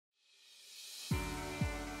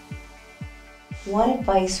What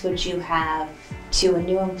advice would you have to a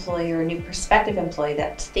new employee or a new prospective employee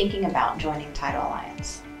that's thinking about joining Title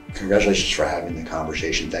Alliance? Congratulations for having the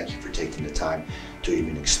conversation. Thank you for taking the time to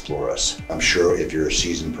even explore us. I'm sure if you're a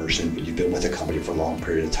seasoned person, but you've been with a company for a long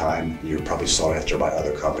period of time, you're probably sought after by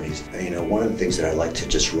other companies. And one of the things that I'd like to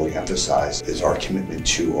just really emphasize is our commitment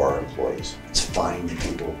to our employees. It's finding the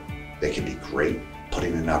people that can be great,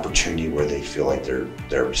 putting in an opportunity where they feel like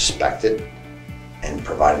they're respected, and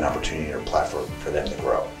provide an opportunity or platform for them to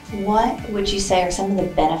grow. What would you say are some of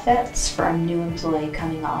the benefits for a new employee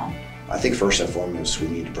coming on? I think first and foremost, we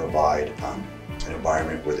need to provide an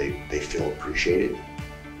environment where they feel appreciated,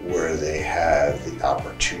 where they have the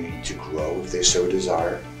opportunity to grow if they so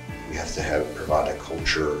desire. We have to provide a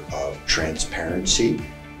culture of transparency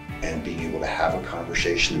and being able to have a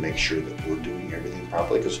conversation to make sure that we're doing everything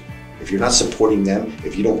properly. Because if you're not supporting them,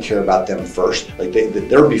 if you don't care about them first, like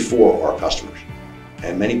they're before our customers.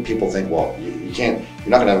 And many people think, well, you're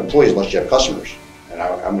not going to have employees unless you have customers. And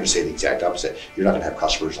I'm going to say the exact opposite. You're not going to have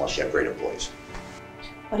customers unless you have great employees.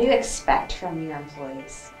 What do you expect from your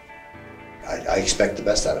employees? I expect the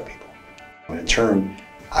best out of people. And in turn,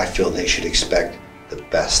 I feel they should expect the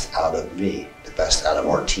best out of me, the best out of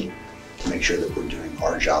our team, to make sure that we're doing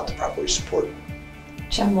our job to properly support them.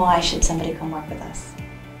 Jim, why should somebody come work with us?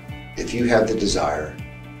 If you have the desire,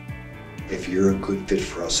 if you're a good fit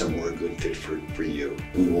for us and we're a good fit for you,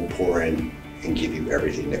 we will pour in and give you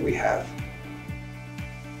everything that we have.